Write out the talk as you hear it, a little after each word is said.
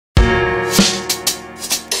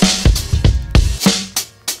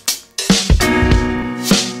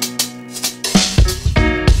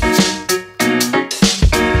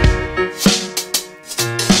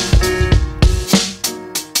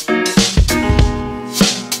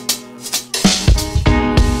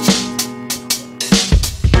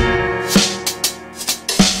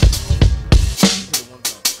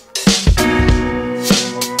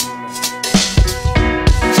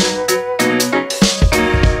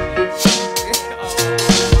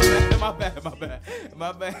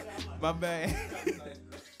My bad. My bad.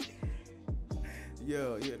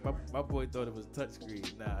 Yo, yeah, my boy thought it was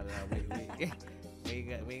touchscreen. Nah, we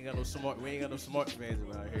ain't got no smart fans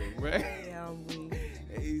around here, right? Yeah, I'm weak.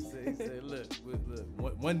 He said, look,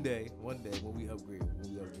 one day when we upgrade, I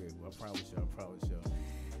promise y'all.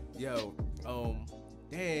 Yo,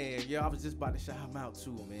 damn, yo, I was just about to shout him out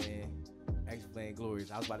too, man. X-Flame Glorious.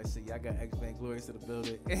 I was about to say, I got X-Flame Glorious to the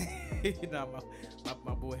building. You know,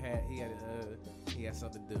 my boy he had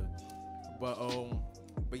something to do.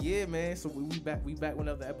 But yeah, man. So we back with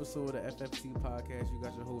another episode of FFT podcast. You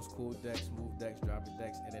got your host, Cool Dex, Smooth Dex, Driver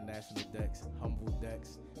Dex, International Dex, Humble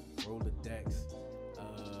Dex, Roller Dex,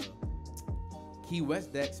 Key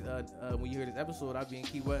West Dex. When you hear this episode, I'll be in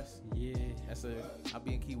Key West. Yeah. I'll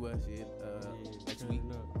be in Key West. Yeah. Next week.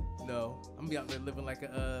 No, I'm gonna be out there living like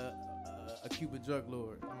a Cuban drug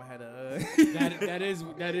lord. I'm gonna have a. that is.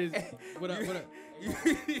 What up?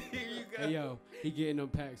 Hey, yo, he getting them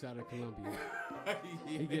packs out of Colombia.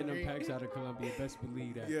 He getting them packs out of Colombia. Best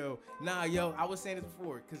believe that. Yo, I was saying this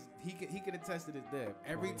before because he can attest to this. There,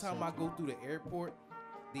 every time I go through the airport,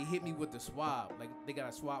 they hit me with the swab. Like they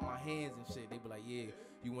gotta swab my hands and shit. They be like, yeah,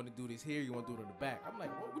 you want to do this here? You want to do it in the back? I'm like,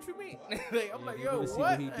 what you mean? I'm like, yo,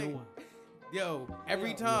 what? He doing. Yo,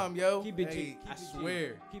 every time, yo. Keep it G. I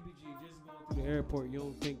swear. Keep it G. Just going through the airport, you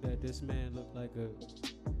don't think that this man looked like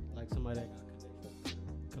somebody that got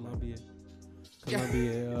connected to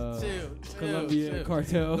Colombia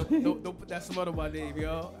cartel. Don't put that smut on my name,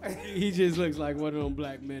 yo. He just looks like one of them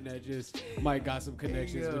black men that just might got some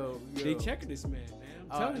connections. Yo. They checking this man,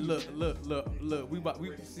 man. Look. We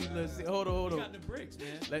see. Hold on. We got the bricks,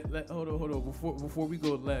 man. Hold on. Before we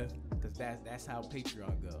go left, because that's how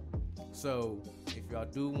Patreon go. So if y'all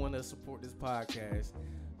do want to support this podcast,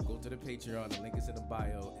 go to the Patreon. The link is in the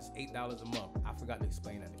bio. It's $8 a month. I forgot to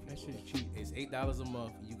explain that. That shit's cheap. It's $8 a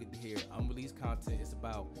month. You get to hear unreleased content. It's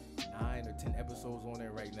about 9 or 10 episodes on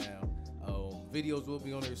there right now. Videos will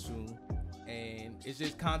be on there soon. And it's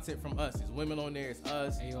just content from us. It's women on there. It's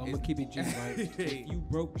us. Hey, yo, I'm gonna keep it G, right? If you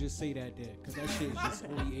broke, just say that there, cause that shit is just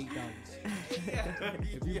only $8.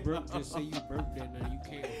 If you broke, just say you broke. Then you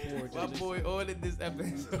can't afford. My boy ordered this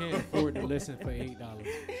episode. You can't afford to listen for $8.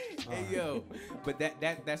 Hey yo, but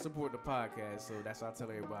that support the podcast, so that's what I tell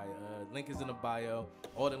everybody. Link is in the bio.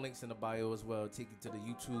 All the links in the bio as well. Take you to the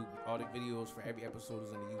YouTube. All the videos for every episode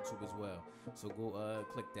is on the YouTube as well. So go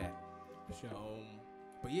click that. Sure.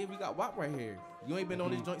 But yeah, we got Whop right here. You ain't been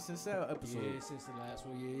on this joint since Cell episode. Yeah, since the last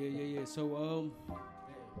one. Yeah. So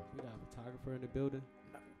we got a photographer in the building.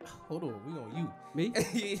 Hold on, we on you. Me?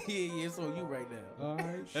 yeah, it's on you right now. All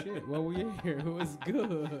right, shit. Well, we in here.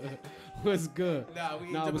 What's good? Nah, we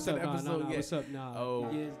ain't jumping to the episode yet. What's up? Yeah,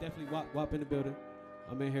 it's definitely Whop in the building.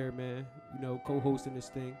 I'm in here, man. You know, co-hosting this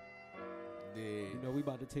thing. Yeah. You know, we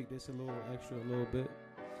about to take this a little bit.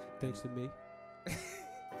 Thanks to me.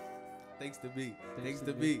 Thanks to me.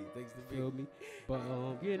 Feel me? But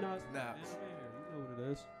yeah, nah. You know what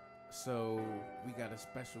it is. So we got a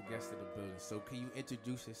special guest in the building. So can you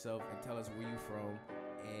introduce yourself and tell us where you from,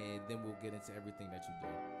 and then we'll get into everything that you do.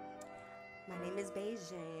 My name is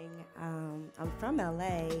Baejing. I'm from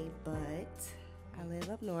LA, but I live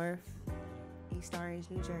up north, East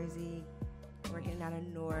Orange, New Jersey, working out of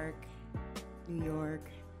Newark, New York,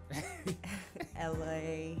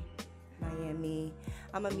 LA, Miami.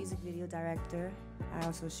 I'm a music video director. I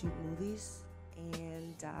also shoot movies,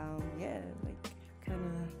 and kind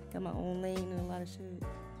of got my own lane and a lot of shit.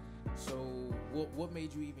 So what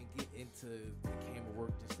made you even get into the camera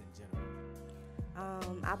work just in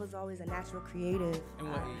general? I was always a natural creative. And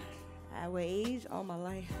what age? At what age? All my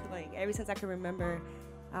life. Like ever since I can remember,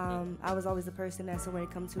 I was always the person that somebody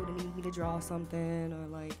come to needed me to draw something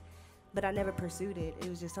but I never pursued it. It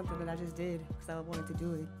was just something that I just did because I wanted to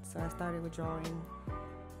do it. So I started with drawing,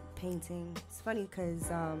 painting. It's funny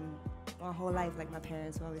because my whole life, like my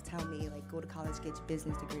parents would always tell me, like, go to college, get your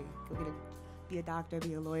business degree, be a doctor,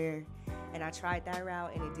 be a lawyer. And I tried that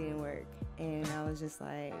route and it didn't work. And I was just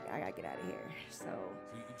like, I gotta get out of here. So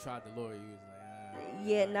you tried the lawyer, you was like,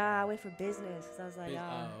 Yeah, I went for business. So I was like,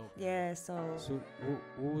 okay. Yeah, so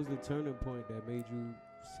what was the turning point that made you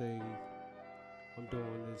say, I'm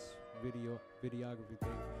doing this videography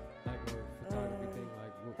thing, or photography thing?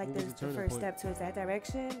 What was the first step towards that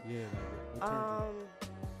direction? Yeah.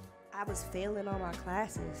 I was failing all my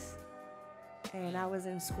classes, and I was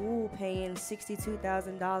in school paying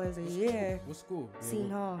 $62,000 a year. What school? Seton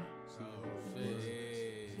Hall. Oh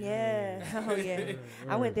shit. Yeah. Oh yeah.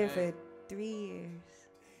 I went there for 3 years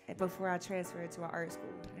before I transferred to an art school.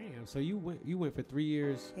 Damn. So you went for 3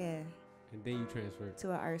 years. Yeah. And then you transferred to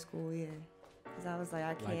an art school. Yeah. Because I was like,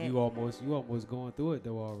 I can't. Like you almost going through it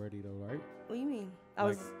though already though, right? What do you mean? I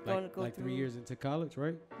was going to go like through 3 years into college,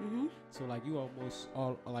 right? Mm-hmm. So like you almost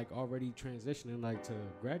already transitioning like to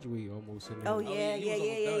graduate almost. And then, Oh yeah.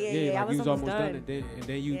 Like I was you was almost done, and then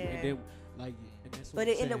like. And that's but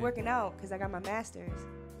it ended up working out because I got my master's.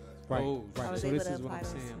 Right, Oh, right. was So able this to is what apply I'm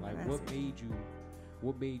those saying. to Like, my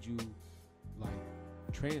what made you like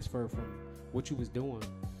transfer from what you was doing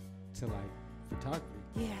to like photography?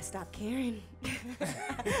 Yeah, I stopped caring. That's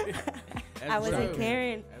I wasn't real.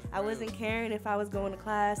 caring. That's I wasn't caring if I was going to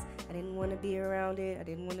class. I didn't want to be around it. I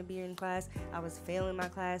didn't want to be in class. I was failing my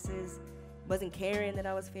classes. Wasn't caring that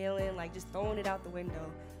I was failing. Like just throwing it out the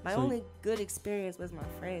window. My only good experience was my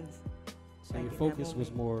friends. So like your in focus that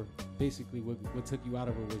was moment. more basically what took you out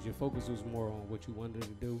of it was your focus was more on what you wanted to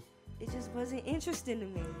do. It just wasn't interesting to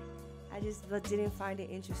me. I just didn't find it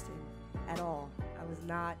interesting at all. I was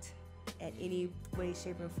not at any way,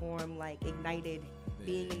 shape, or form like ignited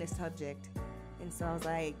being in the subject. And so I was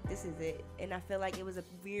like, this is it. And I feel like it was a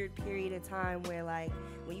weird period of time where like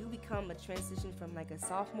when you become a transition from like a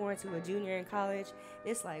sophomore to a junior in college,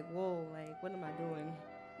 it's like, whoa, like what am I doing?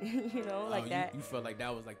 You know, like that. You felt like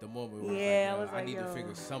that was like the moment where Yeah, I was I like, need to yo,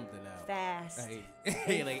 figure something out. Fast.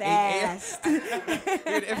 Like, Fast.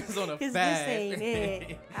 It was on a 'Cause fast. this ain't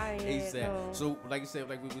it. I ain't ASAP. no. So, like you said,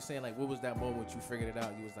 like we were saying, like what was that moment you figured it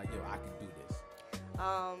out? You was like, yo, I can do this.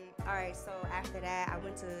 All right, so after that, I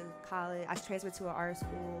went to college. I transferred to an art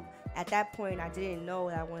school. At that point, I didn't know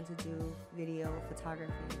that I wanted to do video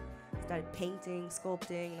photography. I started painting,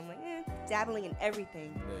 sculpting, and I'm like, dabbling in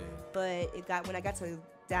everything. Yeah. But when I got to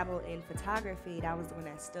dabble in photography, that was the one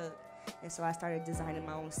that stuck. And so I started designing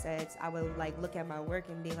my own sets. I would like look at my work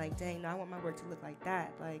and be like, dang, no, I want my work to look like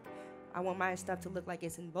that. Like, I want my stuff to look like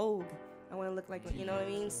it's in vogue. I want to look like, you know what I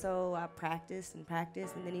mean? So I practiced, and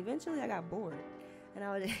then eventually I got bored. And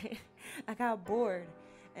I got bored,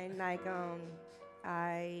 and like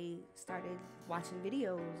I started watching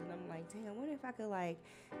videos, and I'm like, dang, I wonder if I could like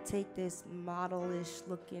take this modelish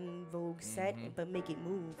looking Vogue set, but make it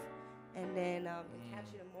move, and then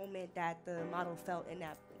capture the moment that the model felt in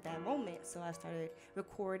that moment. So I started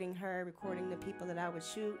recording her, recording the people that I would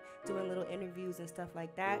shoot, doing little interviews and stuff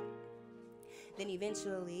like that. Then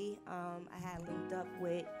eventually, I had linked up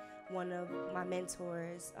with one of my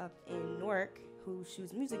mentors up in Newark who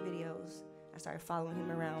shoots music videos. I started following him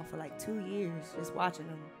around for like 2 years, just watching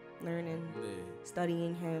him, learning,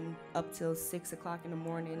 studying him up till 6 o'clock in the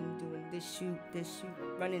morning, doing this shoot,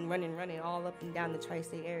 running all up and down the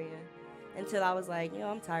tri-state area. Until I was like,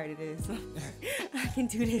 I'm tired of this. I can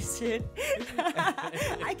do this shit.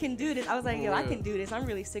 I can do this. I was like, I can do this. I'm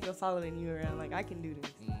really sick of following you around. Like, I can do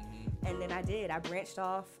this. And then I did. I branched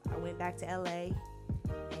off. I went back to LA.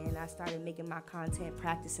 And I started making my content,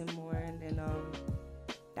 practicing more, and then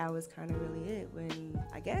that was kind of really it. When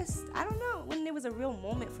I don't know, when there was a real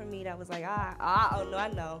moment for me that was like, oh no, I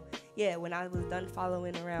know. Yeah, when I was done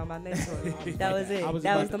following around my mentor, that was it.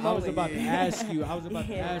 That was the moment. I was about to ask you,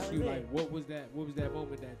 like, it. what was that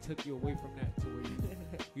moment that took you away from that to where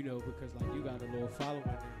you know, because like you got a little following,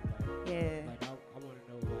 and, yeah. Like I want to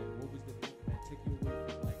know, like, what was the moment that took you away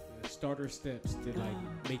from like the starter steps to like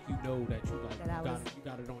make you know that you like you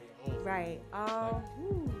got it on your own. Right. I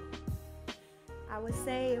would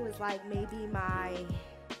say it was like maybe my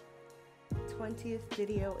 20th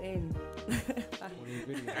video in. 20th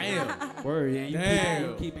video. Damn. Word. Yeah, Damn.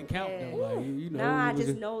 You keeping count though. Like you know. Now I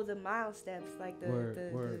just know the milestones, like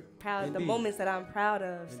the moments that I'm proud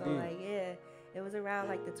of. So like it was around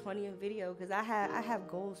like the 20th video because I have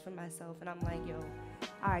goals for myself, and I'm like,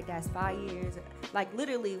 all right, that's 5 years. Like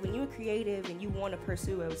literally, when you're creative and you want to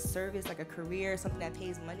pursue a service, like a career, something that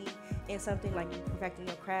pays money, and something like you perfecting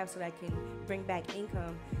your craft so that can bring back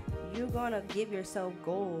income, you're gonna give yourself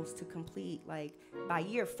goals to complete. Like by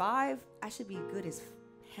year 5, I should be good as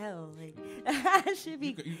hell. Like I should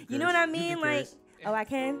be. You know what I mean? Like. Oh, I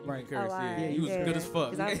can? Right. Oh, Yeah, you was good as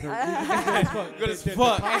fuck. I'm Good as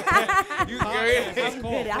fuck. You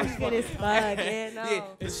good. I'm good as fuck. Yeah, no. Yeah,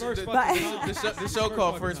 the show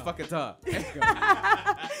called First Fucking Time.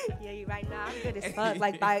 Yeah, you right now. I'm good as fuck.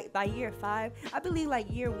 Like by year 5, I believe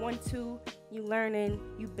like year 1, 2, you learning,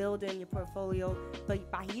 you building your portfolio.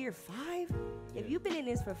 But by year 5, if you've been in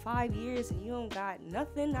this for 5 years and you don't got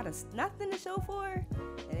nothing, nothing to show for,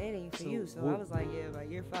 then it ain't for you. So I was like, yeah, by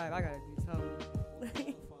year 5, I gotta do something.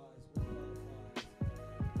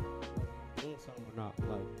 Something or not,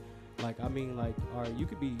 like I mean, like, all right, you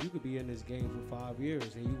could be in this game for 5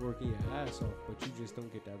 years and you working your ass off, but you just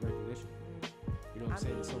don't get that recognition. You know what I'm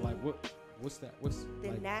saying? So like, what's that?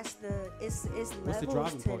 Then that's it's what's the levels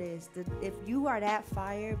driving to point? this. If you are that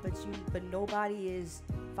fire, but nobody is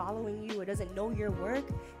following you or doesn't know your work,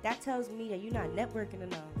 that tells me that you're not networking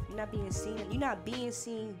enough. You're not being seen. You're not being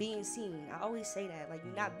seen, being seen. I always say that. Like,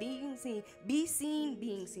 you're not being seen. Be seen,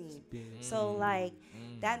 being seen. So, like,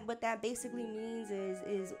 that, what that basically means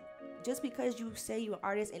is just because you say you're an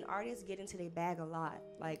artist, and artists get into their bag a lot,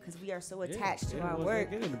 like, because we are so attached to our work.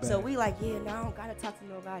 So we like, yeah, no, I don't gotta talk to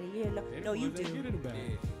nobody. Yeah, no, you do. You do.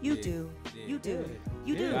 You do.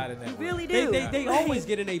 You do. You really do. They always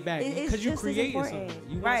get in their bag because you created something.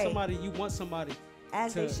 You want somebody. You want somebody.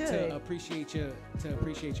 As they should. To appreciate your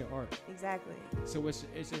art. Exactly. So it's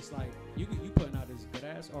just like you putting out this good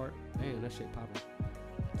ass art. Damn, that shit popping.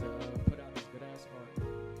 To put out this good ass art.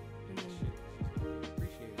 And this shit, just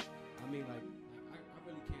appreciate it. I mean, like, I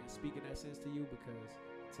really can't speak in that sense to you because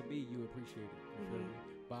to me you appreciate it. You feel me?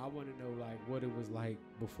 But I want to know like what it was like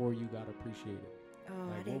before you got appreciated.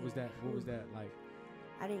 Like what was that? What was that like?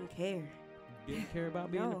 I didn't care. Didn't care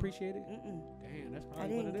about being appreciated? Damn, that's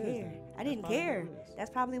probably what it is. I didn't care.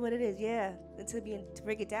 That's probably what it is. Yeah. And to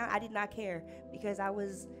break it down, I did not care because I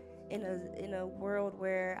was in a world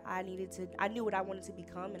where I knew what I wanted to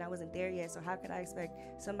become, and I wasn't there yet. So how could I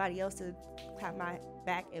expect somebody else to clap my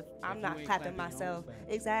back if I'm not clapping myself?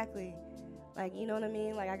 Exactly. Like, you know what I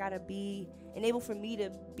mean? Like, I gotta be enabled for me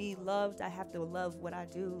to be loved. I have to love what I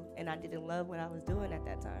do, and I didn't love what I was doing at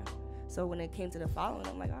that time. So when it came to the following,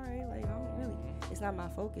 I'm like, all right, like, I don't really, it's not my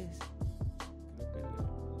focus.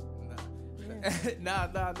 Nah,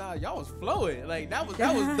 y'all was flowing. Like, that was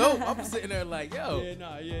dope. I'm sitting there like, yo,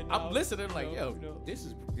 I'm listening like, yo, this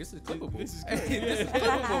is clippable. This is good. This is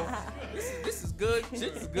clippable. This is good. This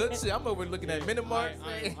is good shit. I'm over looking at Minimark.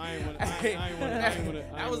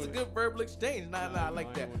 That was a good verbal exchange. Nah, I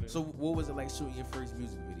like that. So what was it like shooting your first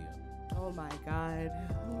music video? Oh my God.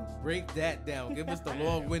 Break that down. Give us the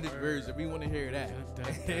long-winded version. We want to hear that.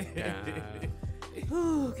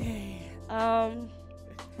 Okay.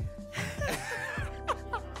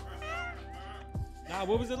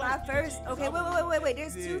 What was it like? My first. Okay, wait.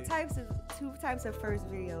 There's two types of first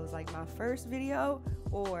videos. Like my first video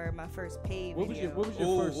or my first paid video. What was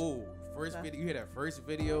your first? First video. You hear that first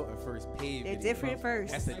video and first paid video. They're different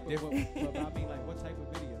first. That's a different. But I mean, like, what type of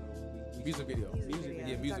video? Music video.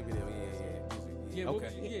 Yeah, music video. Yeah.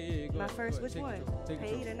 Okay. My first, which one?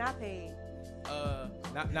 Paid or not paid?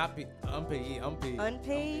 Not paid. Unpaid.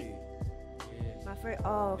 Unpaid? Yeah. My first.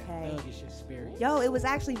 Oh, okay. Experience. Yo, it was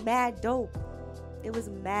actually mad dope. It was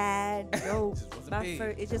mad dope.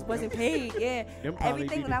 It just wasn't paid. Yeah.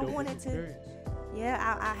 Everything that I wanted to.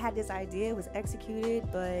 Yeah, I had this idea. It was executed,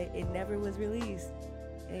 but it never was released.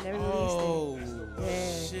 They never released it.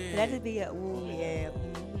 Yeah. Shit. That would be a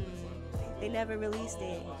They never released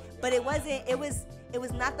it. But it wasn't. It was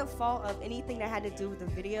not the fault of anything that had to do with the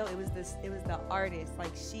video. It was the artist.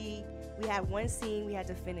 Like, we had one scene we had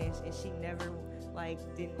to finish, and she never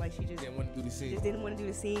didn't want to do the scene. Just didn't want to do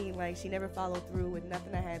the scene. Like, she never followed through with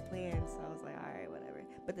nothing I had planned. So I was like, all right, whatever.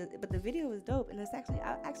 But the video was dope, and I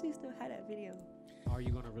actually still had that video. Are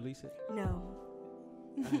you gonna release it? No.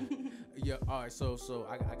 Yeah. All right. So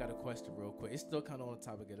I got a question real quick. It's still kind of on the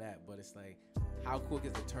topic of that, but it's like, how quick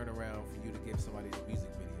is the turnaround for you to give somebody a music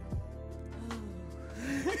video?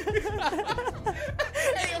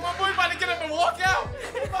 Hey, my boy about to get up and walk out.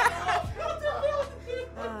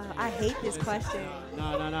 I hate this question.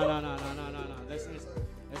 No. Let's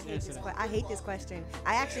answer that. I hate this question.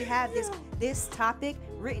 I actually have this topic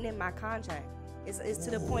written in my contract. It's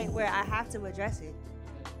to the point where I have to address it.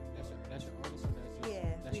 That's your artist, or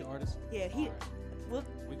that's your artist? Yeah, We're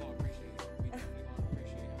gonna appreciate it. We're gonna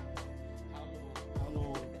appreciate it.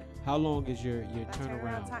 How long is your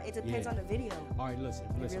turnaround time? It depends on the video. All right, listen.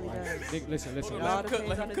 Really does. Listen. Let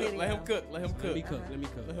him cook. Let me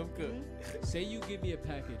cook. Say you give me a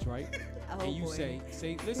package, right? And you say,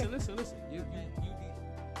 listen.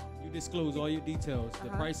 You disclose all your details. The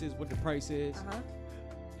price is what the price is.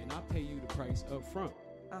 And I pay you the price up front.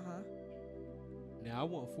 Now I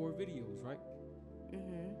want 4 videos, right?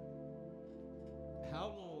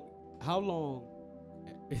 How long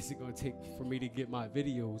is it going to take for me to get my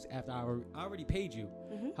videos after I already paid you?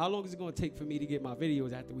 How long is it going to take for me to get my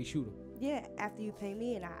videos after we shoot them? Yeah, after you pay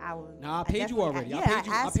me, and I will. Now I paid you already. I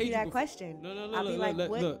asked you that question. No.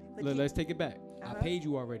 Look, let's take it back. I paid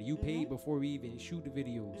you already. You paid before we even shoot the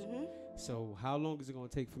videos. So how long is it going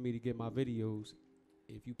to take for me to get my videos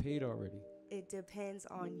if you paid already? It depends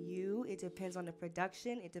on you. It depends on the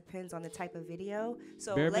production. It depends on the type of video.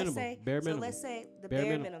 So let's say the bare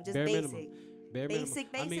minimum, just basic.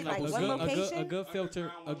 I mean, like one location. A good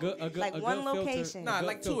filter. Like one location. Nah,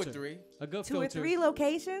 like 2 or 3. A good 2 or filter. 3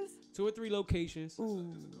 locations. 2 or 3 locations.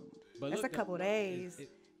 Ooh, but that's a couple days.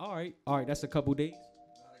 All right. That's a couple days.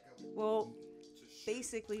 Well,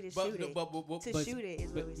 basically to But- shoot it. but- To shoot it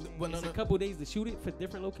is what we're saying. but no, It's no. a couple days to shoot it for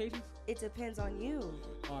different locations. It depends on you.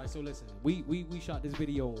 All right, so listen, we shot this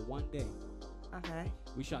video on one day. Okay.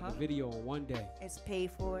 We shot the video on one day. It's paid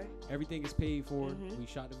for. Everything is paid for. Mhm. We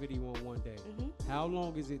shot the video on one day. Mhm. How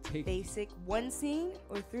long does it take? Basic 1 scene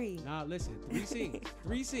or 3? Nah, listen, 3 scenes,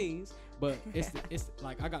 3 scenes. But it's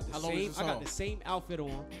like I got the How long is same. the I got the song? same outfit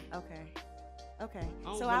on. Okay. Okay. I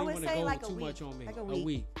don't So really I would wanna say go like a too week. much on me. Like A a week.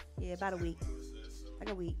 week. Yeah, about a week. Like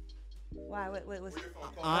a week. Why? What was?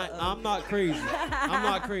 I'm not crazy. I'm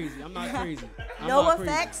not crazy. I'm not crazy. I'm No not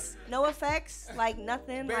crazy. effects. No effects. Like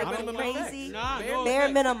nothing. Bare Like minimum crazy. effects. Nah, Bare no Bare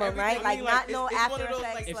effects. minimum, Everything- right? I Like mean, not it's no one after of those,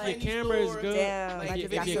 effects. like, If like, your camera is good, Damn, like I if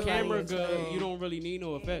just got your somebody camera into good, it. you don't really need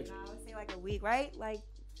no effects. I would say like a week, right? Like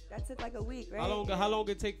that took like a week, right? How long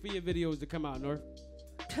it take for your videos to come out, North?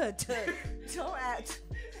 Don't act.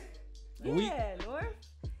 A week? Yeah, North.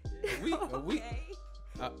 A week. A week. Okay.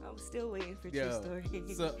 I'm still waiting for your story.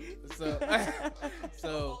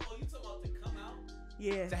 So Oh, you talking about to come out?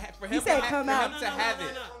 yeah. for He him said to come have, out. for him to have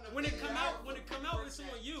it. When it come out, it's on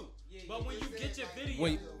you. But when you get your video,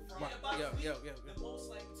 Wait, About yo, a week, yo, the most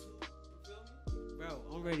like 2. You feel me? bro,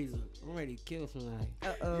 I'm ready to kill somebody.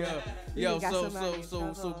 Uh-oh. Yo, got so somebody in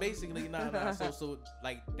trouble. basically, so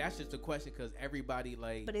like that's just a question because everybody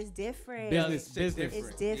like But it's different. Business.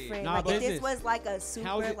 It's different. Nah, like if business. this was like a super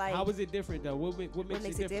How is it different though? What makes what makes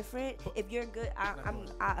it it different? different? If you're good,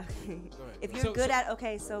 if you're So- good so- at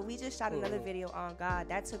okay, so we just shot another video on God.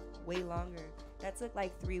 That took way longer. That took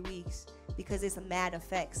like 3 weeks because it's mad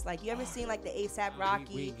effects. Like you ever seen like the ASAP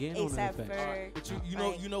Rocky, getting on the ASAP effects. Ferg?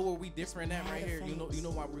 But you know where we different at right here. You know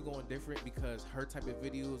why we're going different because her type of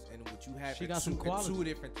videos and what you have She are got some two quality.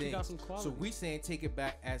 different She things. got some quality. So we saying take it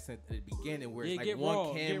back as at the beginning where Yeah, it's like get one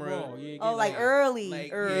raw, camera. Get raw. Yeah, Oh, get like raw. early.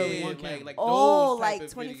 Yeah, One camera. like Oh, those type like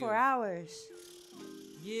of 24 videos. hours.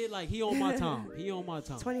 Yeah, like he on my time.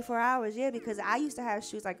 24 hours, yeah, because I used to have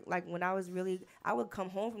shoots like when I was really, I would come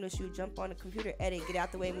home from the shoot, jump on the computer, edit, get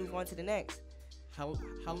out the way, move on to the next. How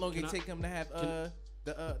long Can it I- take him to have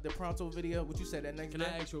the Pronto video? What you said that next Can day?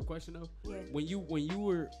 I ask you a question though? Yeah. When you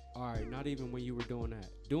were all right, not even when you were doing that,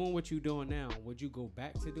 doing what you doing now, would you go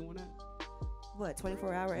back to doing that? What,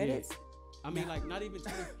 24-hour Yeah. edits? I mean, like not even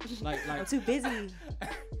 20, like I'm too busy. it's I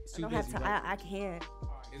too don't busy. have time. right? I can't.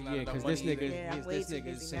 It's not Yeah, enough because money this nigga, either. Yeah, I'm way this too nigga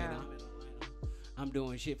is busy saying now. I'm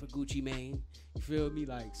doing shit for Gucci Mane. You feel me?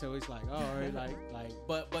 Like so, it's like all right, like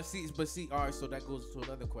But see, all right. So that goes to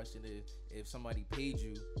another question: is if somebody paid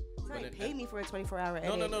you, Somebody but it- paid me for a 24-hour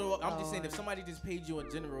edit. no. I'm just saying if Oh. somebody just paid you in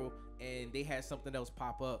general and they had something else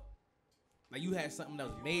pop up, like you had something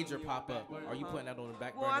else major pop up, are you putting that on the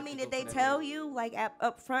back burner? Well, I to mean, go did they for that tell video? you like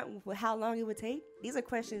up front how long it would take? These are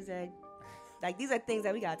questions that, like, these are things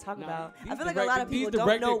that we gotta talk about. I feel like a lot of people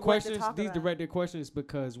don't know what to talk These about. directed questions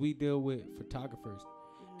because we deal with photographers,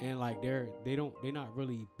 and like they're not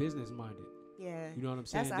really business minded. Yeah. You know what I'm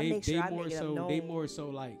saying? That's- I make sure I make it known. They more so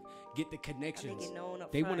like get the I connections. make it known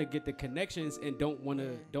up They want to front. get the connections and don't want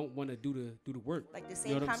to Yeah. do the work. Like the You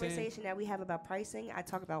same know what I'm saying? conversation that we have about pricing, I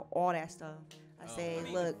talk about all that stuff. I say, I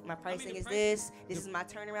mean- look, my pricing the is price- this. This is my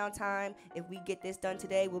turnaround time. If we get this done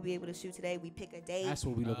today, we'll be able to shoot today. We pick a date. That's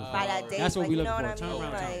what we looking for. By that date, That's what like, we you looking know for. what I mean?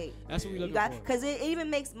 Turnaround time. Like, That's what we you looking got, for. because it even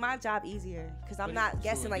makes my job easier. Because I'm But not it's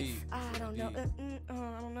guessing true like, indeed. I don't know. Indeed. I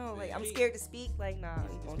don't know. Like, I'm Indeed. scared to speak. Like, nah. we There's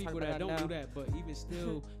gonna talk people about that don't now. do that, but even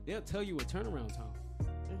still, they'll tell you a turnaround time.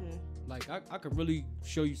 Mhm. Like I could really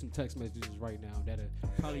show you some text messages right now that'll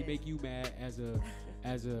probably make you mad as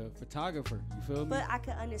a photographer. You feel me? But I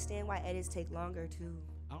could understand why edits take longer too.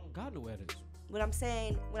 I don't got no edits. What I'm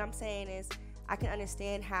saying is, I can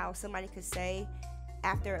understand how somebody could say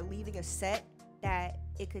after leaving a set that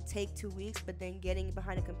it could take 2 weeks, but then getting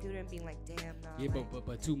behind a computer and being like, damn, nah. Yeah, like,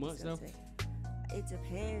 but 2 months though. It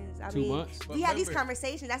depends. I 2 mean, months? But we have these remember-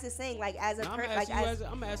 conversations. That's the thing. Like as a Now,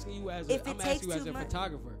 I'm asking you as if it takes a 2 months-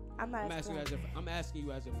 photographer. I'm not I'm asking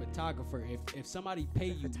you as a photographer. If somebody pay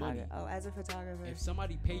you money, photographer. Oh, as a photographer. if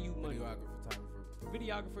somebody pay you money, Videographer,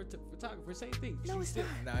 videographer to photographer, same thing. No, You it's still-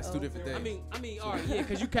 not. Nah, it's two different things. I mean, all right, yeah,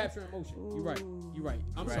 because you capture emotion. You're right. You're right.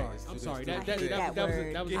 I'm Right, sorry. it's I'm two sorry. different That things. that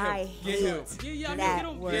was Get him. I Get hate him. yeah. I mean, that get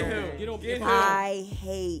him. word. Get him. Get him. I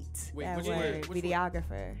hate Wait, that which word. word? Which word?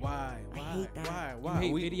 Videographer. Why? I hate that. Why?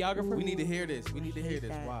 You hate videographer? We need to hear this. We need to I hear hate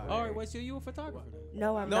this. that Why? All right, well, so you a photographer? Then.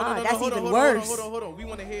 No, I'm No, not. That's hold even on, worse. Hold on. We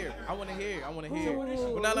want to hear. I want to hear.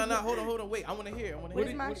 Ooh. No. Hold on. Wait, I want to hear. What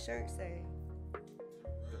does my shirt say?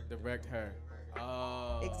 Direct her.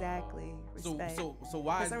 Exactly. Respect. So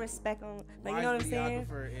why? Put some respect on. Like, why you know what I'm is saying?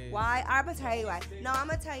 videographer is- Why? I'm gonna tell you why. No, I'm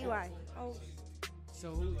gonna tell you why. Oh,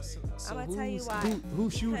 So I'ma tell you why.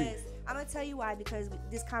 Who's shooting? because I'm gonna tell you why, because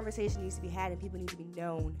this conversation needs to be had and people need to be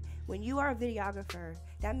known. When you are a videographer,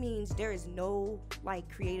 that means there is no like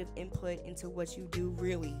creative input into what you do,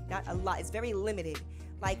 really. Not a lot. It's very limited.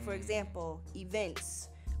 Like, for example, events,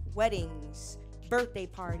 weddings, birthday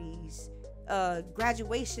parties,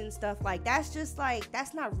 graduation stuff, like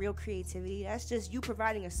that's not real creativity. That's just you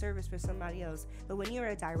providing a service for somebody else. But when you're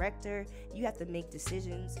a director, you have to make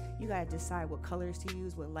decisions. You gotta decide what colors to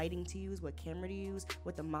use, what lighting to use, what camera to use,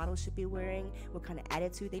 what the model should be wearing, what kind of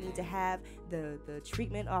attitude they need to have, the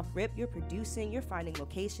treatment off rip. You're producing, you're finding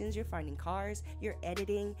locations, you're finding cars, you're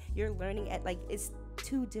editing, you're learning at, like, it's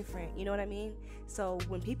too different, you know what I mean? So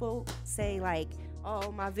when people say like,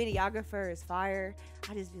 oh, my videographer is fire,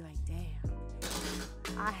 I just be like, damn.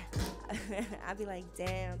 I be like,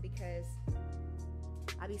 damn, because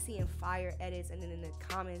I be seeing fire edits, and then in the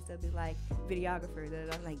comments they'll be like, videographer.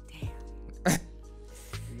 And I'm like, damn.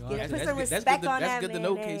 Put some respect on that, man. That's good to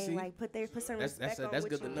know, Casey. Like, put some respect on that's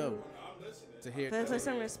what good to know. To hear. Put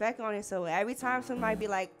some respect on it. So every time somebody be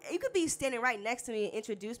like, you could be standing right next to me and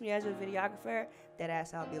introduce me as a videographer, that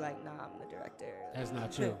ass I'll be like, nah, I'm the director. That's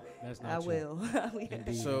not true. That's not I true.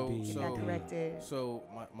 will. So corrected. So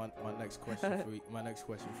my next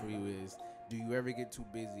question for you is, do you ever get too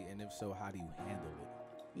busy, and if so, how do you handle it?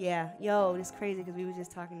 Yeah, yo, it's crazy because we were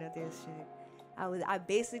just talking about this shit. I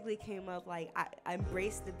basically came up like I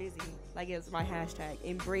embrace the busy, like it's my hashtag,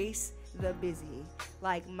 embrace the busy.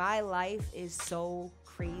 Like, my life is so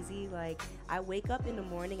crazy. Like, I wake up in the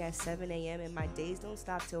morning at 7 a.m. and my days don't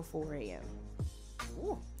stop till 4 a.m.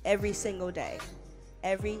 Ooh. Every single day.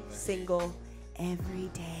 Every day.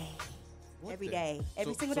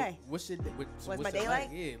 Every single day. What's my day like?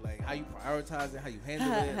 Yeah, like how you prioritize it, how you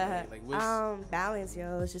handle it. Like what's balance,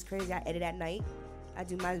 yo. It's just crazy. I edit at night. I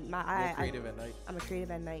do my creative at night. I'm a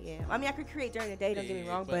creative at night, yeah. I mean, I could create during the day, don't get me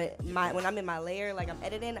wrong, but when I'm in my layer, like I'm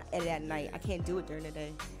editing, I edit at night. I can't do it during the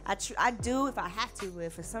day. I do if I have to,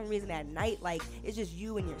 but for some reason at night, like, it's just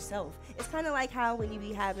you and yourself. It's kind of like how when you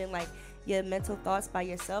be having like your mental thoughts by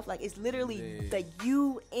yourself, like it's literally like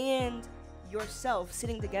you and yourself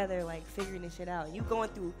sitting together, like figuring this shit out. You going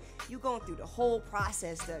through the whole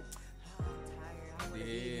process to, oh, I'm tired, I want to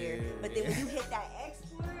be here. But then when you hit that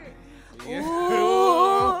export, ooh.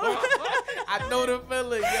 I know the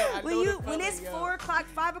feeling. When it's 4 o'clock,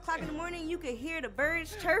 5 o'clock in the morning, you can hear the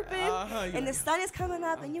birds chirping, and the sun is coming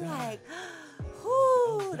up, and you're like,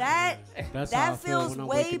 whoo, that feels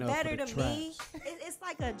way better to me. It's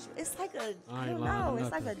like a I don't know.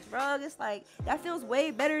 It's like a drug. It's like, that feels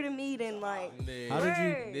way better to me than like. How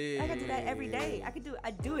did you? I can do that every day.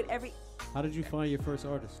 I do it every. How did you find your first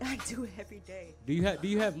artist? I do it every day. Do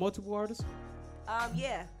you have multiple artists?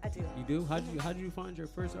 Yeah, I do. You do? How did you find your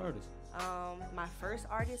first artist? My first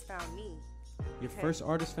artist found me. Your first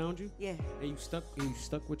artist found you? Yeah. And you stuck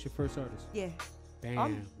with your first artist? Yeah.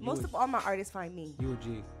 Damn. Most of all my artists find me. You a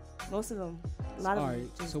G. Most of them. A lot of them. All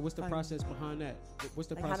right. So what's the process behind that? What's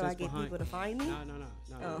the process behind? How do I get behind people to find me? No.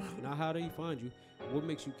 Oh. Now, how do you find you? What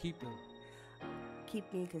makes you keep them?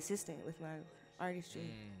 Keep being consistent with my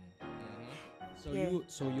artistry.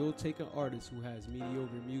 So you'll take an artist who has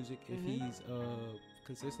mediocre music if he's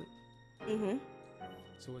consistent.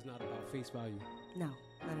 So it's not about face value. No,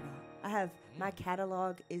 not at all. My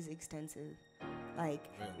catalog is extensive. Like,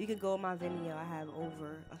 you can go on my Vimeo. I have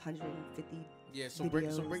over 150. Yeah, so break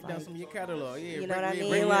down some of your catalog. Yeah, you know what I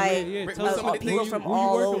mean? People from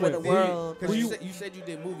all over the world. Because you said you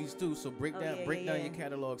did movies too, so break down your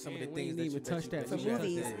catalog. Some of the things that you touch that for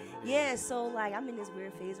movies. Yeah, so like I'm in this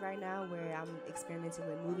weird phase right now where I'm experimenting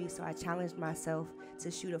with movies. So I challenged myself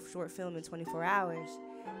to shoot a short film in 24 hours,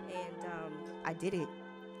 and I did it.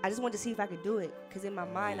 I just wanted to see if I could do it, because in my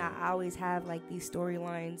mind I always have like these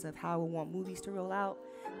storylines of how I would want movies to roll out,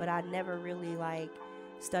 but I never really like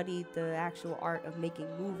studied the actual art of making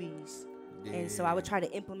movies. And so I would try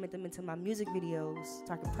to implement them into my music videos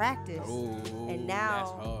so I could practice. And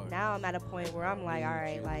now I'm at a point where I'm like, all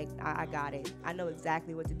right, like I got it. I know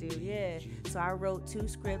exactly what to do. Yeah. So I wrote 2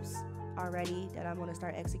 scripts already that I'm gonna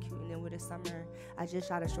start executing over the summer. I just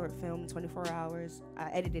shot a short film in 24 hours.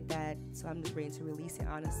 I edited that, so I'm just waiting to release it,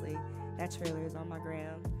 honestly. That trailer is on my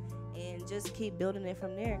gram. And just keep building it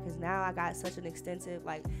from there, because now I got such an extensive,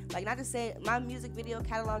 like not to say my music video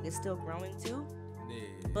catalog is still growing too,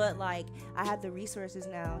 but like I have the resources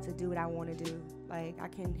now to do what I want to do. Like I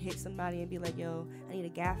can hit somebody and be like, yo, I need a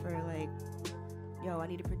gaffer, like, yo, I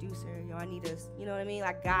need a producer, yo, I need a, you know what I mean?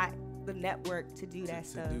 I got the network to do that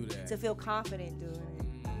stuff, to feel confident doing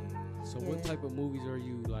it. So what type of movies are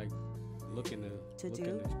you like looking to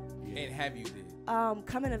do? And have you did?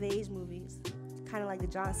 Coming of age movies, kind of like the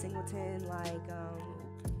John Singleton, like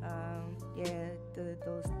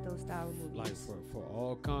those style of movies. Like for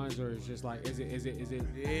all kinds, or it's just like is it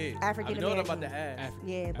Yeah. African I know what I'm American. about to ask.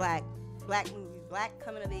 Yeah, black movies, black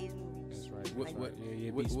coming of age movies. That's right. What, That's what, right.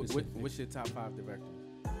 Yeah, what, be what, specific. what's your top 5 directors?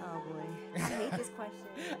 Oh boy, I hate this question.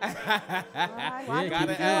 Why Why do gotta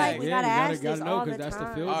we feel like we yeah, gotta you ask gotta this know, all 'cause the that's the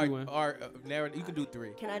time? field. Or, you in. narrative. You can do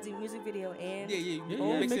 3. Can I do music video and? Yeah, yeah.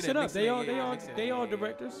 Yeah, mix it up. They all mix it they up. all Yeah,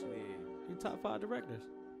 directors. yeah. Your top 5 directors.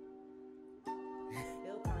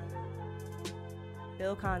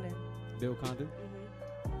 Bill Condon. Bill Condon.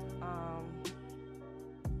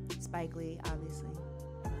 Spike Lee, obviously.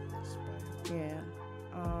 Spike. Yeah.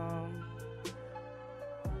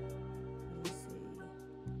 Let me see.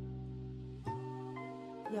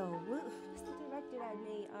 Yo, what's the director that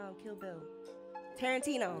made Kill Bill?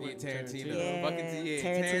 Tarantino. Yeah, Tarantino. Yeah, Fucking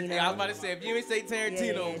Tarantino. I was about to say, if you ain't say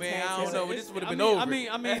Tarantino, Yeah, man, I don't Tarantino. know, but this would have been I mean,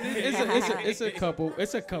 over. I mean, it's a couple.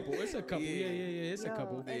 It's a couple. Yeah, it's a Yo,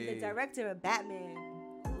 couple. And the Yeah. director of Batman.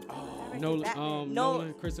 Oh, Nolan,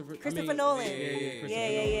 Nolan, Christopher Nolan. Christopher Yeah.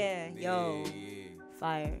 yeah, Yo,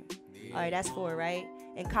 fire. yeah. All right, that's 4, right?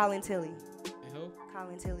 And Colin Tilley. And who?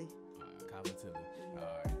 Colin Tilley. Colin Tilley. All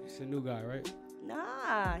right. It's a new guy, right?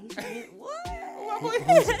 Nah, he's what?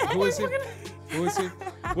 Who is he? Who is he?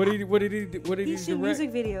 What did he He shoot direct?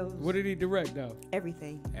 music videos. What did he direct though?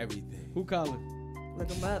 Everything. Everything. Who Colin?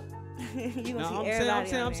 Look him up. You gonna No, see I'm everybody.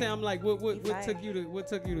 saying, I'm like, what He took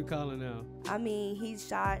you to Colin now? I mean, he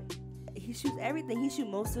shoots everything. He shoot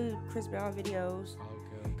most of Chris Brown videos.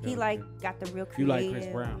 Okay. He like got the real You creative. like Chris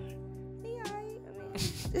Brown? He alright. I mean,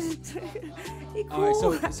 he cool. All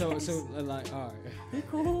right, so like, all right. He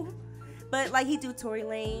cool. But like he do Tory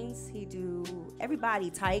Lanez, he do everybody,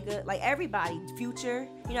 Tyga, like everybody, Future.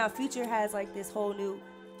 You know, Future has like this whole new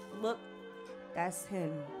look. That's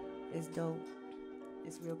him. It's dope.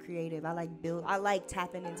 It's real creative. I like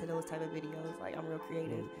tapping into those type of videos. Like I'm real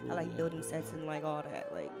creative. I like building sets and like all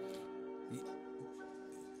that. Like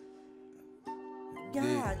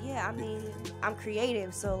yeah. I mean, I'm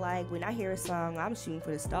creative. So like when I hear a song, I'm shooting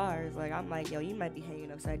for the stars. Like I'm like, yo, you might be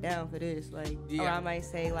hanging upside down for this. Like, or I might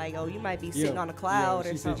say like, oh, you might be sitting on a cloud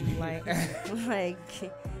or something. Like, like,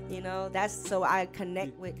 you know, that's so I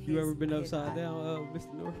connect with. You ever been upside down,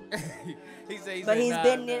 Mr. North? He's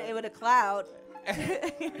been in with a cloud.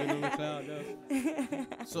 Been on the cloud though.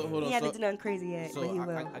 So hold on. He hasn't done nothing crazy yet, So but he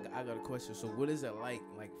will. I got a question. So what is it like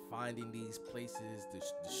finding these places to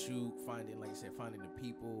shoot, finding, like you said, finding the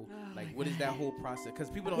people? Like what is that whole process? Because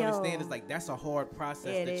people don't understand. It's like that's a hard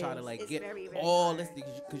process to try to like get very, very all hard. this.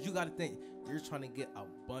 Because you got to think you're trying to get a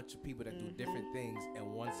bunch of people that do different things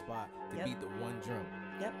in one spot to beat the one drum.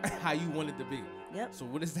 Yep. How you want it to be. Yep. So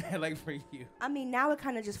what is that like for you? I mean, now it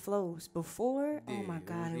kind of just flows. Before, oh Yeah, my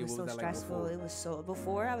God, it was what so was that like stressful. before? It was so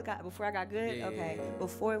before I got good. Yeah, Okay, yeah, yeah.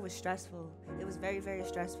 before it was stressful. It was very, very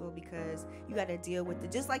stressful because you got to deal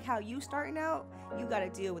with just like how you starting out. You got to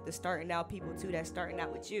deal with the starting out people too. That's starting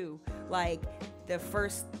out with you. Like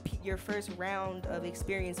your first round of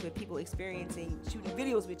experience with people experiencing shooting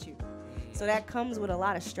videos with you. So that comes with a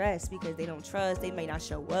lot of stress because they don't trust. They may not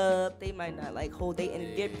show up. They might not like hold their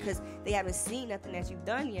end there because they haven't seen nothing that you've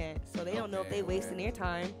done yet. So they don't know if they wasting their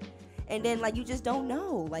time. And then like you just don't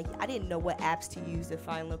know. Like I didn't know what apps to use to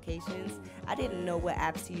find locations. I didn't know what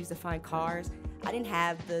apps to use to find cars. I didn't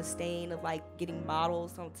have the stain of like getting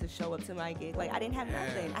models to show up to my gig. Like I didn't have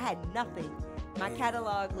nothing. I had nothing. My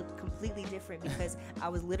catalog looked completely different because I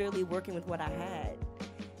was literally working with what I had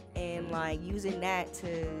and like using that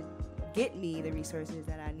to get me the resources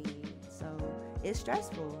that I need. So it's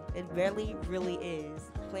stressful. It really is.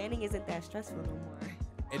 Planning isn't that stressful no more.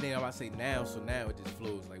 And then I'm about to say now, so now it just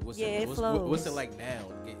flows. Like what's flows. it like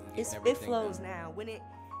now? It flows now.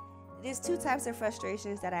 There's 2 types of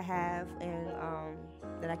frustrations that I have and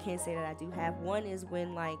that I can't say that I do have. One is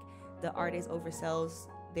when like the artist oversells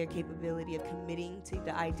their capability of committing to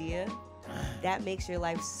the idea. That makes your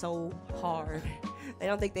life so hard. I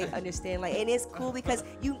don't think they understand. Like, and it's cool because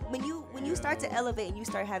when you start to elevate and you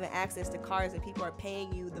start having access to cars and people are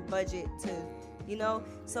paying you the budget to, you know,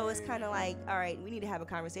 so it's kind of like, all right, we need to have a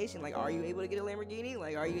conversation. Like, are you able to get a Lamborghini?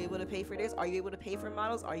 Like, are you able to pay for this? Are you able to pay for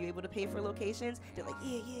models? Are you able to pay for locations? They're like,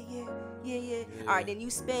 yeah. All right, then you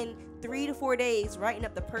spend 3 to 4 days writing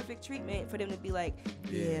up the perfect treatment for them to be like,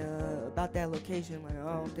 about that location. Like,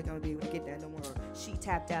 I don't think I'm gonna be able to get that no more. Or she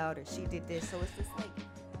tapped out or she did this. So it's just like,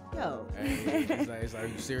 yo. It's like, are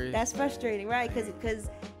you serious? That's frustrating, right? Because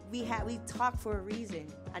we talk for a reason.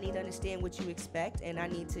 I need to understand what you expect, and I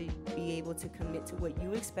need to be able to commit to what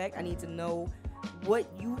you expect. I need to know what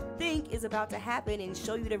you think is about to happen and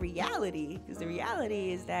show you the reality. Because the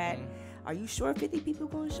reality is that are you sure 50 people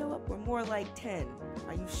gonna show up or more like 10?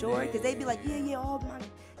 Are you sure? Because they'd be like, yeah, all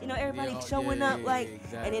my, everybody showing up, like,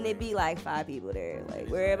 exactly. and then it'd be like 5 people there, like,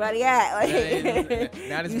 where everybody at? Like,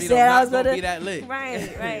 now this you video said I not was gonna be that lit.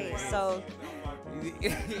 Right. So,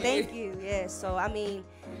 thank you. Yeah. So I mean,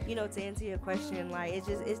 to answer your question, like it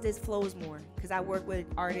just flows more because I work with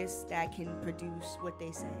artists that can produce what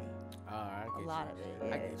they say. I get A lot of it.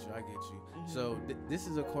 Yeah. I get you. Mm-hmm. So this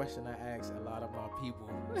is a question I ask a lot of my people.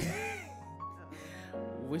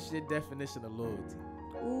 What's your definition of loyalty?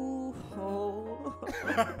 Ooh, oh.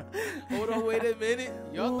 Hold on, wait a minute.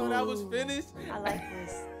 Y'all thought I was finished? I like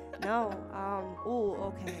this. No.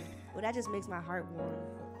 Okay. Well, that just makes my heart warm.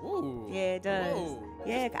 Ooh. Yeah, it does. Whoa.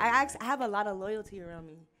 Yeah, I have a lot of loyalty around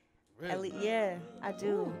me. Really? Yeah, I do.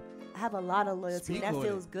 Ooh. I have a lot of loyalty. Speak That on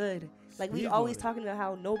feels it. good. Like we Speak always on it. talking about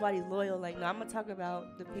how nobody's loyal. Like, no, I'm gonna talk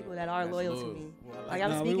about the people that are That's loyal loyal. to me. Well, I Like like I'm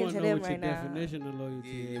Nah, we speaking wanna to know them what right your now. definition of loyalty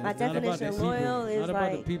Yeah, is. yeah. My It's not about definition the of people, loyal is not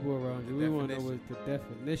about the like- people around you. We want to know definition. what the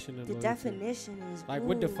definition of The loyalty. definition is Like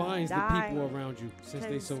what defines the die, people around you? Since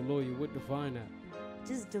they so loyal, what define that?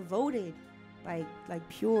 just devoted, like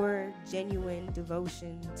pure, genuine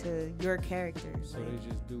devotion to your character. So Like, they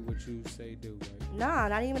just do what you say do, right? nah,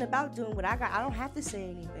 not even about doing what I got. I don't have to say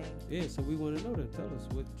anything. Yeah. So we want to know that. Tell us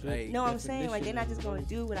what. your Like- No, I'm saying like they're not just definition gonna of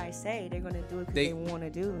do what I say. They're gonna do it because They- they want to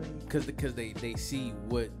do it. Because they see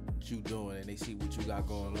what you doing and they see what you got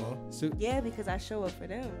going on. loyalty. So Yeah, because I show up for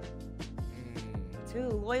them too.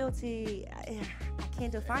 Loyalty, I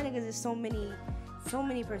can't define it because there's so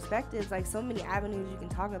many perspectives, like so many avenues you can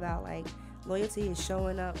talk about. Like loyalty is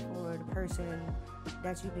showing up for the person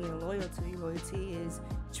that you're being loyal to. Loyalty is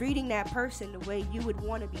treating that person the way you would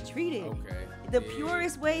want to be treated. Okay. The Yeah.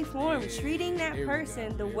 purest way form, Yeah. treating that There we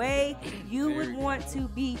person go. the Yeah. way you There would we want go. to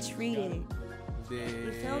be treated.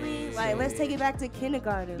 You feel me? Yeah. Like, let's take it back to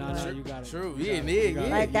kindergarten. No, like, no, you got it. True. You Yeah, got it. yeah, You got it.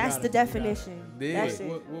 yeah. like You that's got the it. You got it. definition. Yeah. That's it.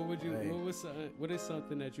 What would you? Right. What is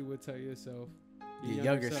something that you would tell yourself? Your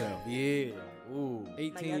younger self. Yeah. Ooh.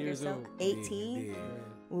 18 My younger years self, old. 18.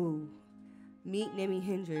 Yeah. Ooh, meet Nimi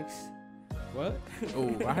Hendrix. What?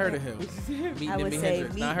 Ooh, I heard of him. Meet I would Nimi say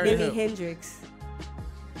Hendrix. meet Now, I heard of Nimi him. Hendrix.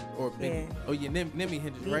 Or Nimi. Yeah. Oh yeah, Nimi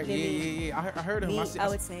Hendrix, Meet right? Yeah, Nimi. yeah. I heard of him. I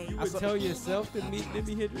would say, You I would saw- tell yourself to meet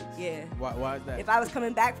Nimi Hendrix? yeah. Why is that? If I was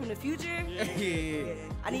coming back from the future, yeah. yeah. Do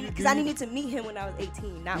I you- needed to meet him when I was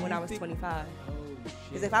 18, not Do when you I was think- 25. Oh Because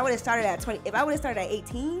shit. if I would have started at 20, if I would have started at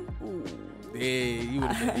 18, ooh, Yeah,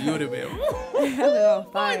 you would have been. I would have Oh,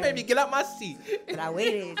 fine. you made me get out my seat. But I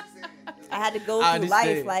waited. I had to go I through life,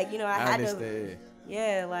 understand. like I had to. understand.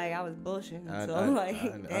 Yeah, like I was bullshitting. So I I'm like,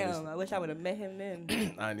 understand. damn, I wish I would have met him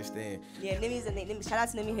then. I understand. Yeah, Nimi's a name. Shout out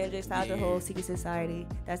to Nimi Hendrix. Shout out to the Yeah. whole Secret Society.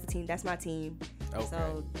 That's the team. That's my team. Okay.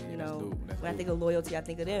 So Yeah, you that's know, dope. That's when I dope. think of loyalty, I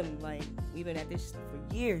think of them. Like we've been at this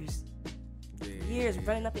for years, Yeah.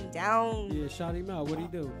 running up and down. Yeah, shout him out. What he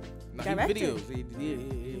do? Nah, he Director. videos.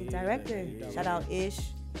 Yeah. Director. Yeah. Shout out Ish,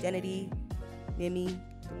 Identity, Nimi,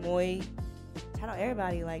 Demoy. Shout out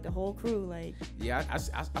everybody, like the whole crew. Like Yeah, I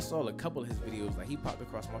saw a couple of his videos. Like he popped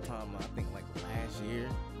across my timeline, I think like last year,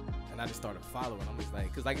 and I just started following. I'm just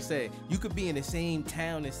like, cause like I said, you could be in the same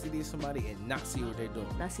town and city as somebody and not see what they're doing.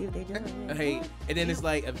 not see what they doing. Yeah. Hey, and then it's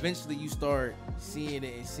like eventually you start seeing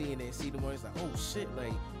it and see the more. It's like, oh shit,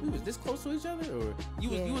 like we was this close to each other, or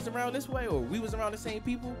you was around this way, or we was around the same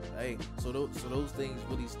people. Hey, so those things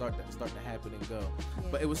really start to happen and go. Yeah.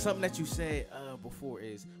 But it was something that you said before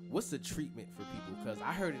is what's the treatment for people? Because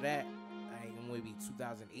I heard of that maybe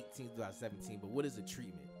 2018, 2017. But what is the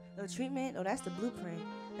treatment? The treatment, that's the blueprint.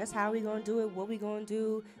 That's how we gonna do it, what we gonna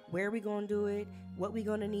do, where we gonna do it, what we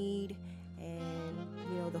gonna need, and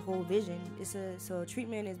the whole vision. So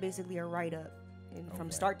treatment is basically a write-up, and from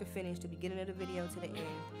Okay. start to finish, the beginning of the video to the end.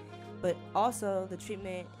 But also the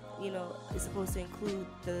treatment, is supposed to include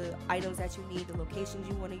the items that you need, the locations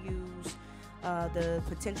you want to use, the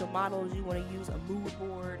potential models you want to use, a mood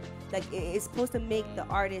board. Like it's supposed to make the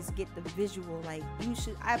artist get the visual. Like you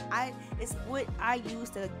should. It's what I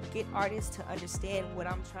use to get artists to understand what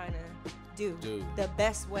I'm trying to do the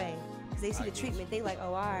best way. Because they see I the get treatment, they like,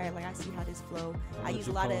 oh, all right, like I see how this flow. How I much use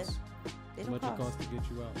a it lot cost? of. They How don't much it cost cost to get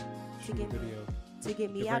you out? To Shoot a get me- video. to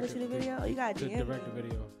get me out to shoot a video. Oh, you gotta to DM direct me. a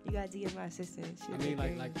video. You gotta DM my assistant. She'll I mean,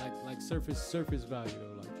 take like care of you. surface value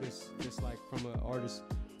though, like just like from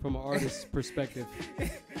an artist's perspective.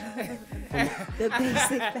 The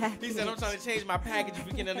basic package. He said, "I'm trying to change my package if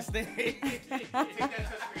you can understand." Take that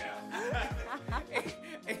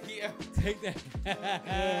hey, yo. Take that.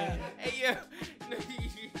 Yeah. Hey, yo.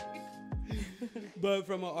 But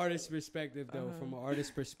from an artist's perspective, though, Uh-huh. from an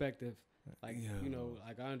artist's perspective, like Yeah.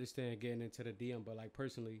 like I understand getting into the DM, but like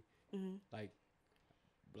personally, Mhm. like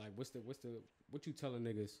what you telling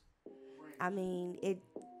niggas I mean, it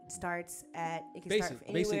starts at it can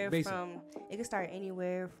start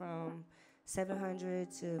anywhere from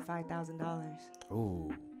 $700 to $5,000.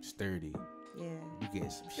 Oh, sturdy. Yeah. You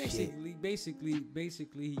get some Basically,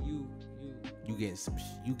 you getting some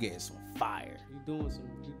fire. You doing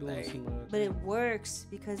some. But it works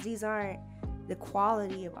because these aren't the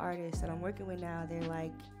quality of artists that I'm working with now. They're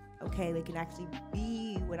like, okay, they can actually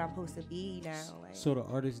be what I'm supposed to be now. Like, so the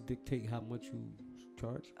artists dictate how much you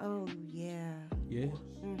charge? Oh yeah. Yeah.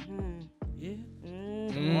 Mhm. Yeah. Mm-hmm.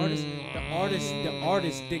 The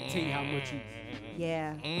artists dictate how much you.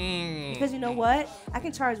 Yeah. Because you know what? I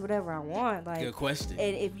can charge whatever I want. Like, good question.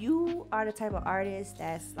 And if you are the type of artist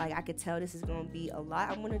that's like, I could tell this is gonna be a lot,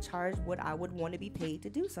 I'm gonna charge what I would want to be paid to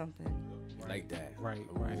do something. Like that. Right.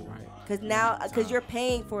 Because you're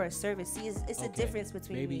paying for a service. See, it's a difference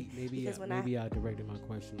between maybe I directed my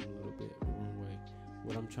question a little bit the wrong way.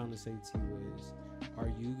 What I'm trying to say to you is,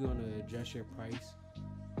 are you gonna adjust your price?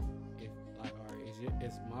 If like,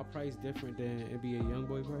 is my price different than NBA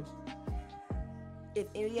YoungBoy price?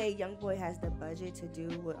 If NBA YoungBoy has the budget to do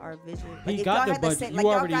what our vision, he got the budget. You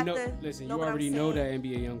already know. Listen, you already know that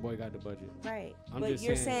NBA YoungBoy got the budget. Right. But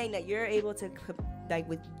you're saying that you're able to, like,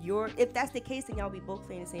 with your. If that's the case, then y'all be both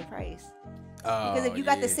paying the same price. Because if you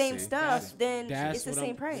got the same stuff, then it's the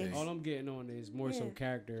same price. All I'm getting on is more some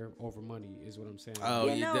character over money is what I'm saying.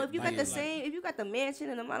 If you got the same, if you got the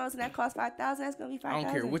mansion and the models and that costs $5,000, that's gonna be $5,000. I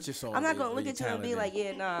don't care what your song. I'm not gonna look at you and be like,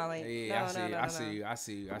 I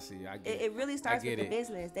see you. I get it. It really starts with the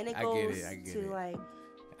business. Then it goes to like.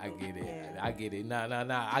 I get it. Yeah. I get it. Nah.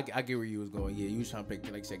 I get where you was going. Yeah, you was trying to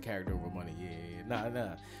pick, like, said, character over money. Yeah.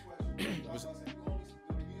 Nah.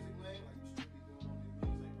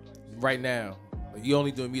 Right now, you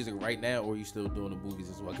only doing music right now, or you still doing the movies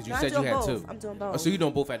as well? Because you said you had two. I'm doing both. Oh, so you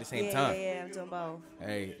doing both at the same time? Yeah, I'm doing both.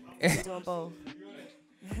 Hey. I'm doing both.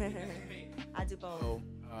 I do both. Oh,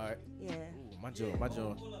 all right. Yeah. Ooh, my joint.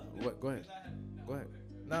 What? Go ahead.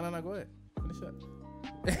 No. Go ahead. Finish up.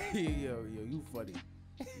 yo, you funny.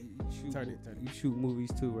 Turn it. You shoot movies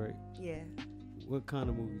too, right? Yeah. What kind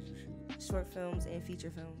of movies you shoot? Short films and feature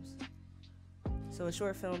films. So a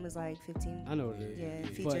short film is like 15. I know what it is. Yeah,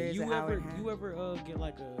 feature is an hour and a half. You ever get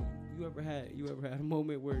like you ever had a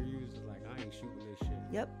moment where you was like, I ain't shooting this shit?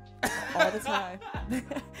 Yep. All the time.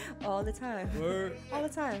 All the time. Word. All the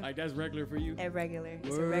time. Like, that's regular for you? Regular.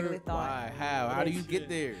 It's a regular thought. Why? How do you get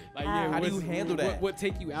there? Like, how do you handle that? What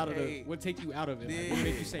take you out of it? What take you out of it? Like, what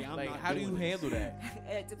make you say I'm not how do you handle that?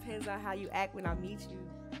 It depends on how you act when I meet you.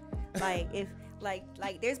 Like, if like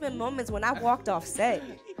there's been moments when I walked off set.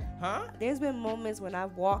 Huh? There's been moments when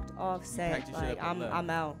I've walked off set, like I'm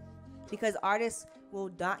out, because artists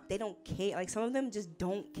they don't care. Like, some of them just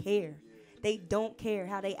don't care. They don't care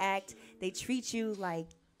how they act. They treat you like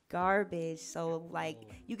garbage. So, like,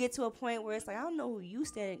 you get to a point where it's like, I don't know who you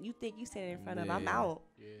think you standing in front of. I'm out.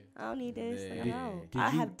 Yeah. I don't need this. Like, I'm out.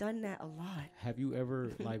 I have done that a lot. Have you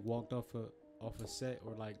ever like walked off a set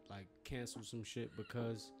or like canceled some shit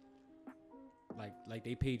because like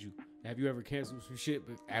they paid you? Have you ever canceled some shit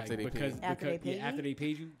after they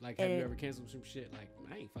paid you? Like, have you ever canceled some shit like,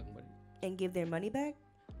 I ain't fucking with it? And give their money back?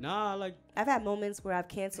 Nah, like, I've had moments where I've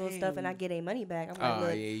canceled stuff and I get their money back. I'm like,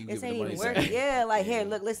 look, this ain't even worth it. Yeah, like, here,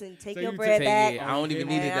 look, listen, take your bread back. I don't even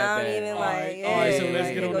need it that bad. I don't even like. All right, so let's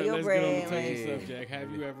get on the touchy subject.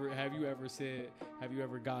 Have you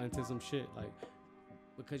ever gotten into some shit like,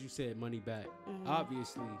 because you said money back?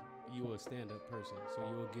 Obviously, you're a stand-up person, so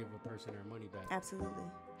you'll give a person their money back. Absolutely.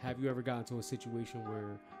 Have you ever gotten to a situation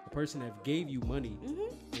where a person that gave you money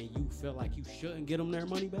and you felt like you shouldn't get them their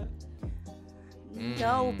money back?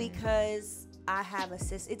 No, because I have a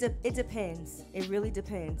system. It depends. It really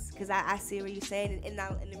depends. Because I see what you're saying. And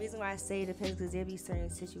the reason why I say it depends because there'll be certain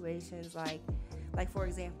situations like, for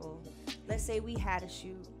example, let's say we had a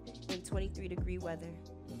shoot in 23-degree weather.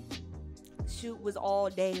 Shoot was all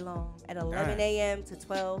day long at 11 a.m. to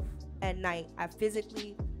 12 at night. I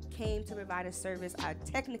physically came to provide a service. I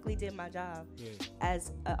technically did my job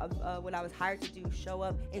as what I was hired to do, show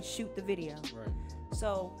up and shoot the video. Right.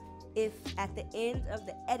 So if at the end of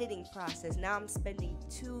the editing process, now I'm spending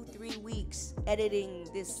 2-3 weeks editing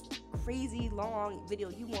this crazy long video,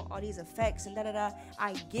 you want all these effects and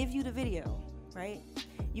I give you the video, right?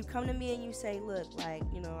 You come to me and you say, look, like,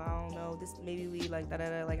 I don't know, this, maybe we like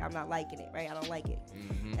like, I'm not liking it, right? I don't like it.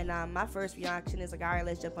 And my first reaction is like, all right,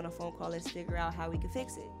 let's jump on a phone call, let's figure out how we can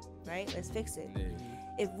fix it, right? Let's fix it.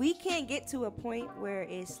 If we can't get to a point where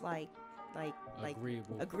it's like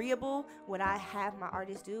agreeable, what I have my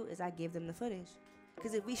artists do is I give them the footage.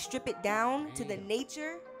 Because if we strip it down to the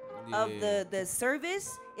nature of the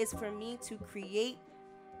service, is for me to create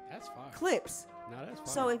clips. No, that's fine.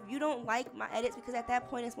 So if you don't like my edits, because at that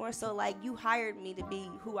point it's more so like you hired me to be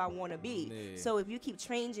who I want to be. Yeah. So if you keep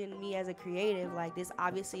changing me as a creative, like this,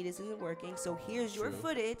 obviously this isn't working. So here's your True.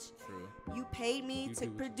 footage. True. You paid me You to do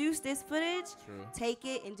what produce this footage. True. Take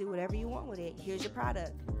it and do whatever you want with it. Here's your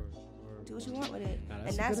product. Do what you want with it. Nah, And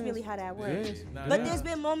a that's good really answer. how that It works. is. Nah, But yeah. there's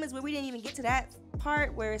been moments where we didn't even get to that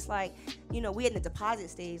part where it's like, you know, we in the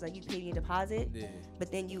deposit stage. Like you pay me a deposit, Yeah.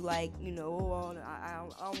 but then you like, you know, oh, I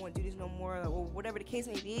don't want to do this no more, or whatever the case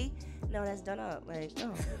may be. No, that's done up. Like,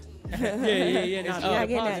 no. yeah. You're not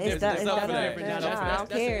getting that. It's done. It's up done for up. that. Nah, That's- I don't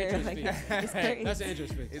that's an care. interest Like, fee. it's crazy. That's an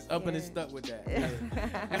interest fee. It's up and it's Yeah. stuck with that.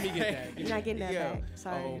 Let me get that. You're not getting that Yeah. back.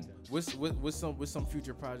 Sorry. What's some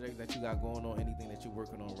future projects that you got going on? Anything that you're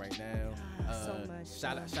working on right now? So much.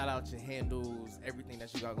 Shout out your handles, everything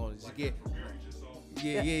that you got going on. Just get,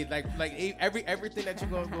 yeah, like everything that you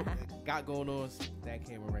got going on. That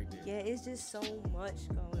camera right there. Yeah, it's just so much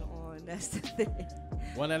going on. That's the thing.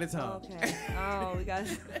 One at a time. Okay. Oh, we got.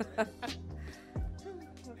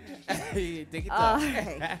 Yeah, take your All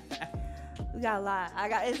time. right. We got a lot.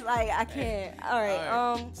 It's like I can't. All right.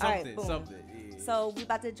 All right. Boom. Something. Yeah. So we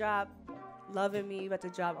about to drop Loving Me. We about to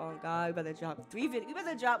drop On God. We about to drop 3 videos. We about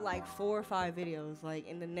to drop like 4 or 5 videos like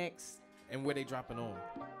in the next And where they dropping on?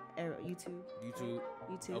 era. YouTube.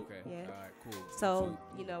 YouTube. Okay. Yeah. All right. Cool. So,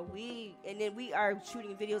 you know, we are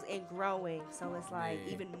shooting videos and growing. So it's like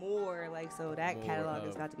Yeah. even more like, so that More catalog is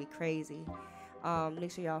of- about to be crazy.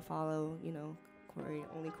 Make sure y'all follow, you know,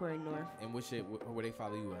 Corey North, And where they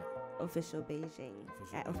follow you at? official Baejing,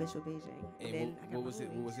 at official Baejing. And then I got what was my it?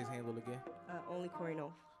 What movies. was his handle again? Only Corey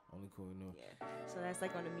North. Only cool. No. Yeah. So that's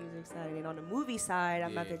like on the music side. And then on the movie side,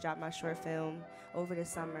 I'm about Yeah. to drop my short film over the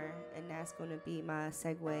summer. And that's going to be my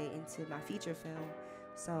segue into my feature film.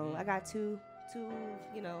 So I got two,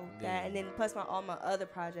 you know, Yeah. that. And then plus all my other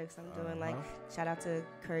projects I'm doing. Like, shout out to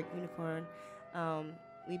Kirk Unicorn.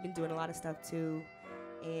 We've been doing a lot of stuff too.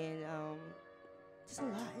 And just a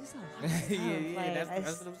lot. Just a lot. Of stuff. yeah. Like,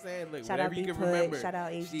 That's what I'm saying. Look, shout out whatever you can B-Put, remember. shout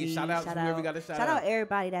out HD, Shout out to whoever got a shout out out.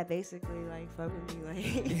 everybody that basically like fuck with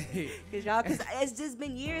me, like, cause it's just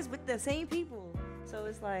been years with the same people, so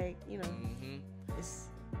it's like, you know, it's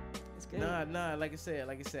good. Nah. Like I said,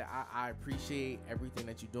 I appreciate everything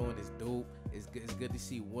that you're doing. It's dope. It's good to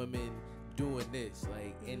see women doing this.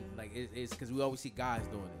 Like, and like it's because we always see guys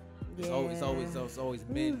doing it. It's always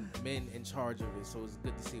men in charge of it. So it's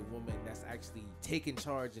good to see a woman that's actually taking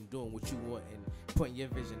charge and doing what you want and putting your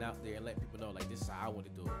vision out there and letting people know, like, this is how I want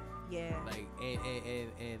to do it. Yeah. Like,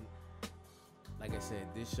 and like I said,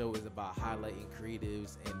 this show is about highlighting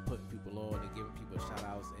creatives and putting people on and giving people shout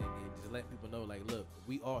outs and just letting people know, like, look,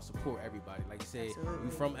 we all support everybody. Like you said, Absolutely. you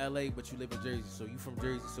from LA, but you live in Jersey, so you from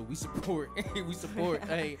Jersey, so we support. we support.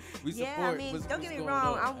 Hey, we Yeah, support. I mean, what's don't get me going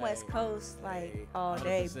wrong. on. I'm West Hey, Coast, like, hey, all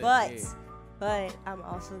day, 100%, but I'm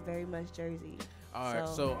also very much Jersey. All right,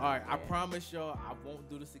 So, all right. I yeah. promise y'all, I won't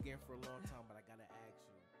do this again for a long time, but I gotta ask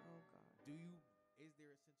you, Oh God. do you